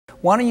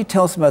why don't you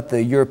tell us about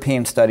the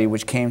European study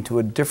which came to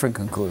a different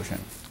conclusion?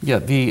 Yeah,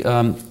 the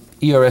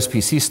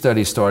ERSPC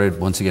study started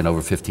once again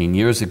over 15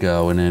 years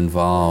ago and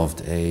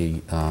involved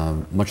a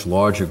much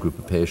larger group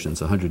of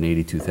patients,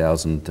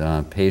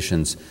 182,000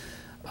 patients,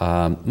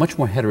 much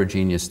more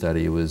heterogeneous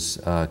study. It was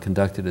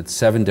conducted at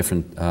 7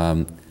 different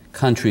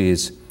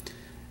countries.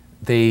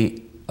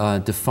 They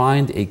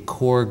defined a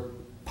core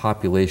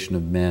population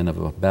of men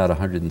of about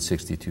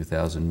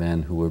 162,000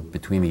 men who were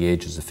between the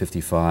ages of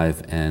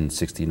 55 and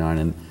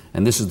 69,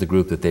 and this is the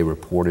group that they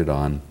reported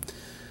on.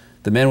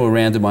 The men were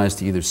randomized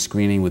to either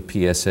screening with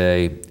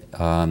PSA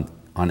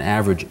on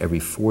average every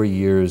 4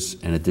 years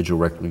and a digital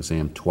rectal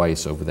exam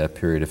twice over that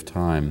period of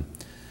time.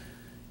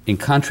 In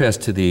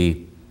contrast to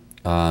the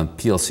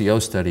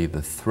PLCO study,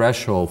 the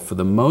threshold for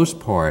the most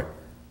part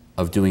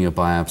of doing a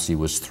biopsy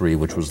was 3,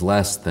 which was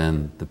less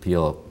than the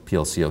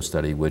PLCO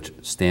study, which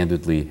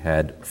standardly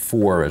had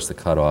 4 as the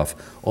cutoff,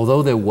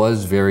 although there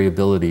was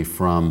variability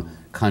from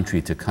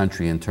country to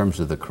country in terms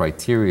of the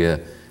criteria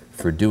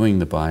for doing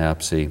the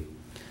biopsy.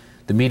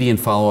 The median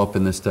follow-up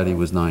in this study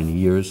was 9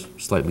 years,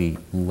 slightly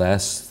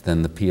less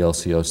than the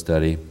PLCO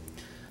study.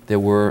 There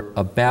were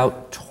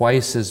about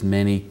twice as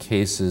many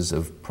cases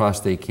of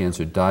prostate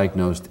cancer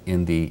diagnosed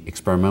in the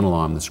experimental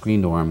arm, the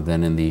screened arm,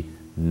 than in the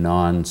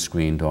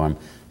non-screened arm,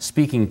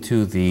 speaking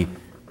to the,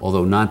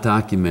 although not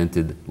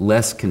documented,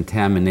 less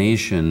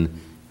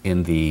contamination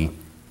in the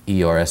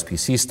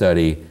ERSPC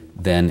study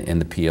than in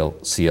the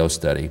PLCO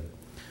study.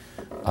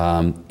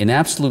 In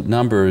absolute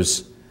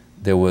numbers,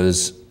 there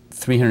was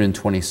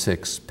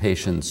 326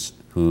 patients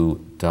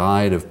who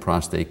died of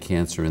prostate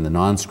cancer in the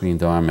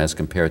non-screened arm as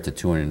compared to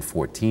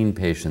 214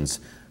 patients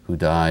who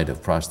died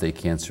of prostate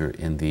cancer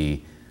in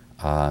the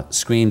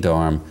screened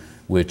arm,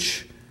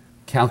 which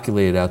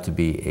calculated out to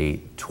be a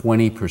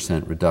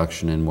 20%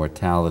 reduction in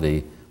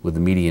mortality with a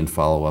median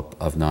follow-up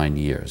of 9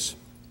 years.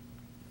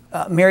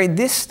 Mary,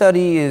 this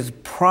study is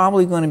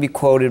probably going to be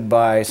quoted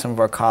by some of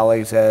our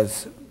colleagues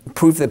as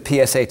proof that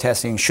PSA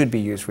testing should be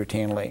used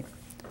routinely.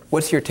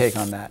 What's your take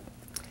on that?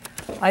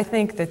 I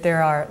think that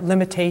there are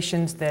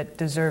limitations that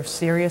deserve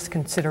serious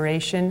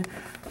consideration.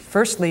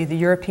 Firstly, the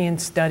European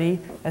study,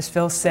 as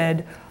Phil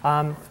said,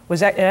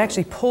 it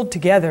actually pulled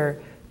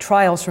together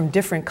trials from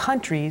different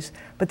countries,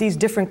 but these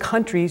different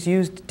countries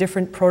used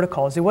different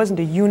protocols. It wasn't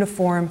a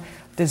uniform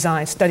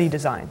study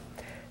design.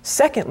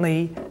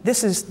 Secondly,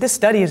 this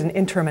study is an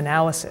interim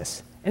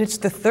analysis, and it's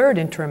the 3rd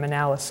interim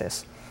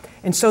analysis.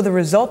 And so the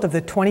result of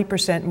the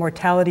 20%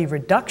 mortality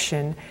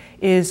reduction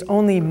is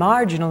only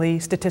marginally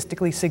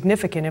statistically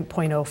significant at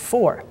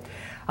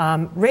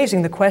 0.04,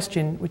 raising the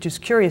question, which is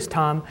curious,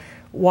 Tom,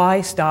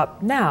 why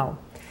stop now?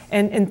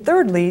 And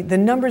thirdly, the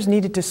numbers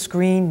needed to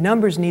screen,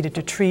 numbers needed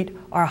to treat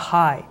are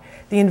high.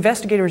 The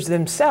investigators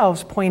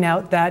themselves point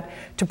out that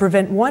to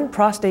prevent 1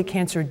 prostate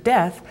cancer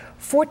death,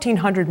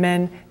 1,400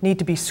 men need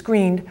to be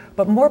screened,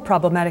 but more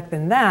problematic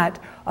than that,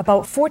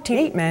 about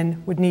 48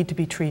 men would need to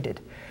be treated.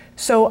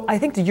 So I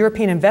think the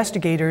European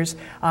investigators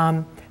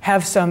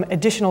have some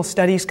additional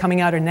studies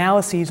coming out,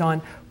 analyses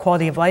on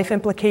quality of life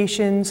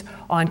implications,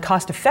 on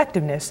cost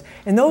effectiveness,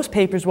 and those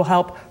papers will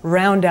help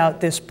round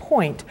out this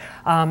point.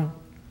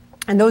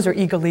 And those are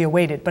eagerly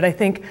awaited. But I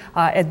think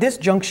at this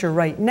juncture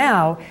right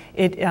now,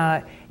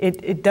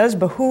 it does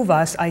behoove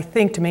us, I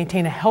think, to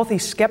maintain a healthy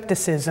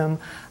skepticism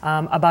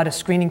about a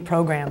screening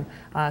program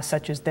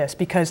such as this,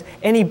 because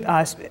any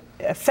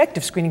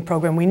effective screening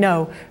program, we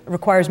know,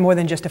 requires more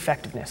than just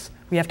effectiveness.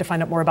 We have to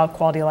find out more about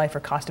quality of life or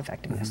cost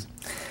effectiveness.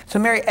 Mm-hmm. So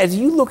Mary, as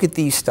you look at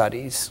these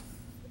studies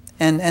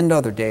and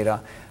other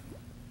data,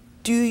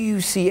 do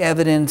you see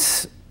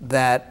evidence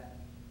that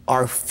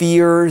our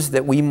fears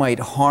that we might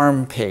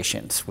harm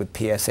patients with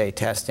PSA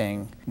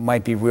testing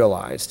might be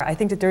realized? I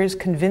think that there is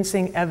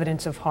convincing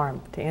evidence of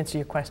harm, to answer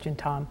your question,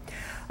 Tom.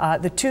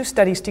 The 2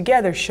 studies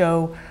together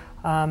show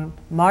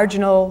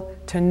marginal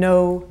to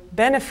no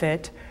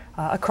benefit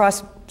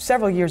across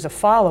several years of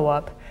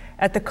follow-up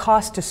at the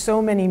cost to so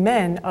many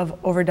men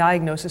of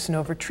overdiagnosis and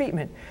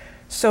overtreatment.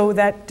 So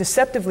that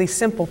deceptively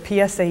simple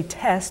PSA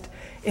test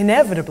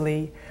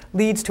inevitably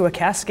leads to a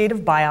cascade of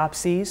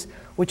biopsies,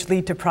 which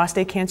lead to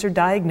prostate cancer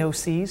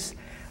diagnoses,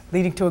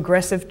 leading to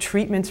aggressive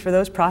treatments for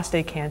those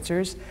prostate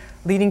cancers,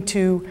 leading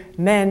to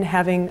men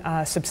having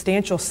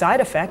substantial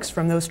side effects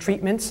from those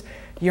treatments,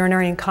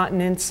 urinary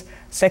incontinence,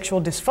 sexual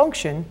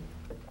dysfunction,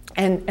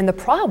 and the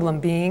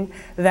problem being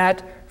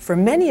that for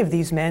many of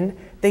these men,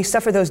 they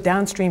suffer those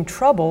downstream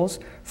troubles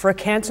for a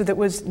cancer that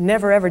was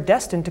never ever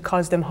destined to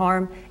cause them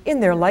harm in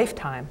their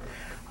lifetime.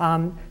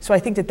 So I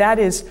think that that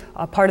is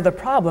part of the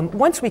problem.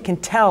 Once we can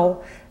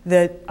tell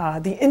that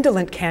the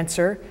indolent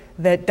cancer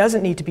that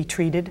doesn't need to be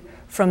treated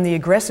from the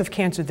aggressive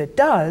cancer that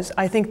does,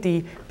 I think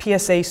the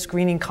PSA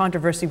screening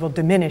controversy will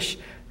diminish.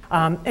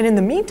 And in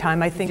the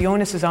meantime, I think the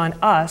onus is on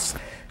us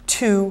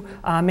to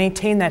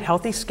maintain that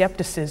healthy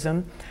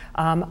skepticism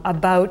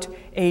about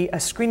a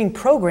screening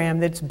program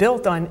that's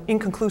built on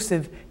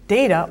inconclusive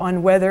data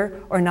on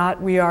whether or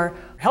not we are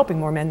helping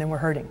more men than we're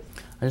hurting.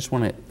 I just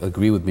want to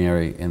agree with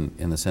Mary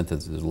in the sense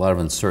that there's a lot of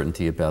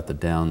uncertainty about the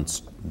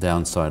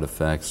downside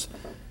effects.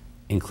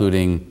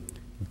 including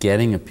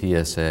getting a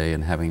PSA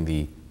and having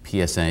the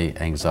PSA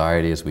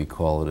anxiety, as we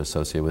call it,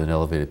 associated with an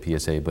elevated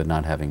PSA, but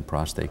not having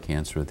prostate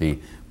cancer, the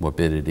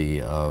morbidity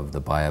of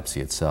the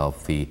biopsy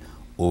itself, the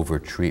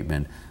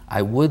overtreatment.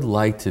 I would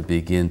like to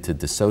begin to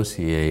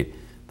dissociate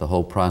the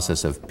whole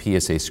process of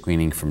PSA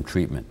screening from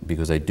treatment,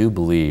 because I do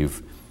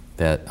believe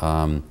that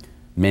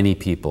many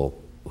people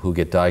who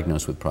get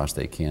diagnosed with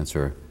prostate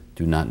cancer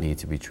do not need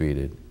to be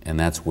treated, and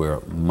that's where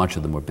much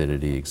of the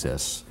morbidity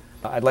exists.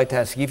 I'd like to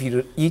ask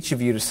each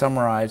of you to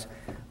summarize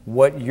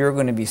what you're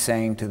going to be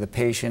saying to the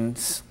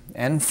patients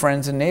and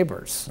friends and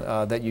neighbors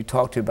that you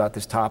talk to about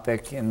this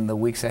topic in the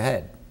weeks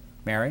ahead.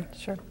 Mary?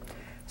 Sure.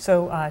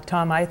 So,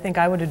 Tom, I think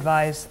I would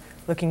advise,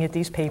 looking at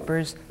these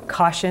papers,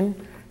 caution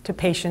to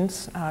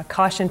patients,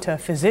 caution to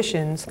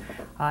physicians,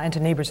 and to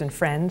neighbors and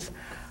friends.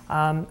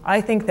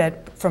 I think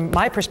that from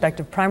my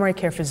perspective, primary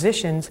care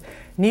physicians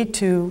need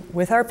to,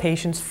 with our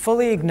patients,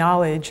 fully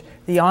acknowledge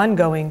the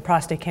ongoing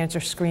prostate cancer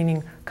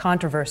screening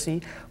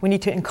controversy. We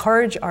need to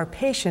encourage our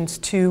patients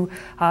to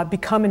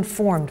become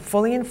informed,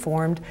 fully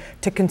informed,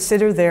 to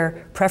consider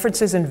their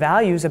preferences and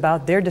values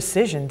about their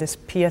decision, this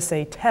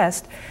PSA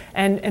test.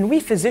 And we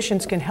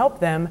physicians can help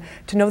them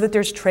to know that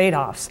there's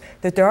trade-offs,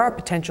 that there are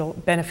potential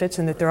benefits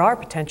and that there are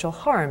potential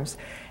harms.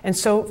 And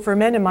so for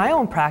men in my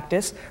own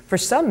practice, for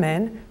some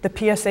men, the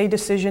PSA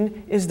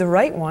decision is the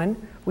right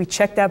one. We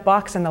check that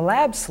box in the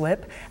lab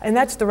slip, and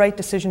that's the right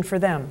decision for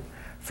them.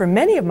 For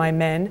many of my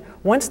men,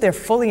 once they're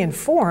fully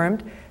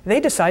informed, they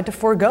decide to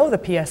forego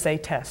the PSA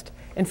test.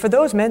 And for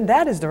those men,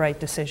 that is the right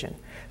decision.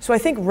 So I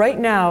think right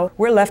now,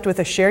 we're left with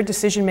a shared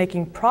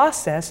decision-making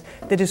process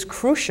that is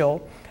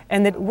crucial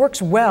and that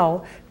works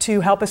well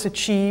to help us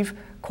achieve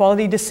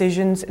quality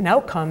decisions and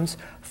outcomes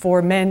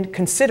for men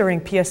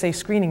considering PSA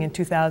screening in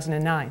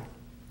 2009.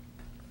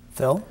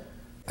 Phil?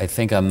 I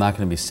think I'm not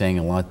going to be saying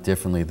a lot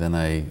differently than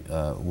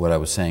what I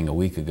was saying a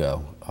week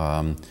ago.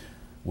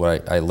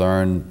 What I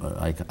learned,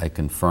 I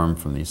confirmed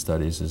from these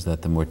studies, is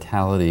that the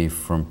mortality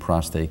from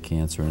prostate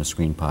cancer in a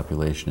screened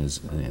population is,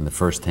 in the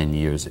first 10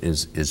 years,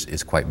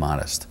 is quite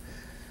modest.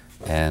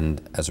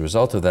 And as a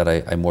result of that,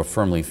 I more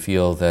firmly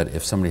feel that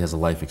if somebody has a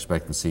life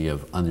expectancy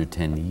of under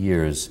 10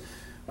 years,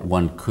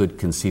 one could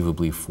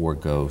conceivably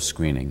forego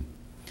screening.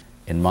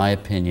 In my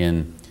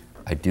opinion,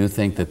 I do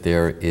think that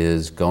there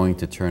is going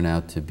to turn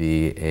out to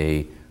be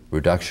a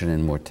reduction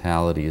in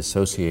mortality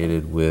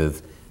associated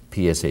with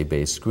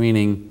PSA-based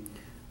screening,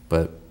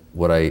 but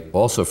what I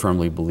also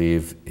firmly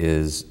believe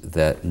is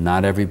that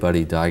not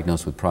everybody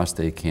diagnosed with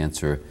prostate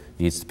cancer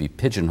needs to be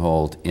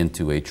pigeonholed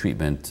into a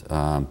treatment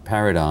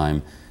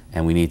paradigm,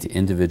 and we need to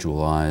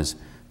individualize,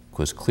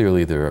 because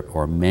clearly there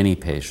are many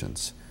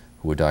patients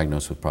who are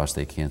diagnosed with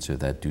prostate cancer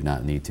that do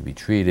not need to be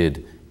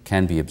treated,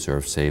 can be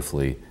observed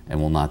safely, and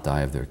will not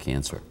die of their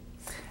cancer.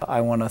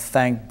 I want to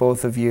thank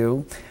both of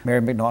you,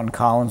 Mary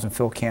McNaughton-Collins and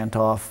Phil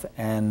Kantoff,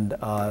 and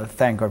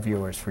thank our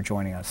viewers for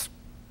joining us.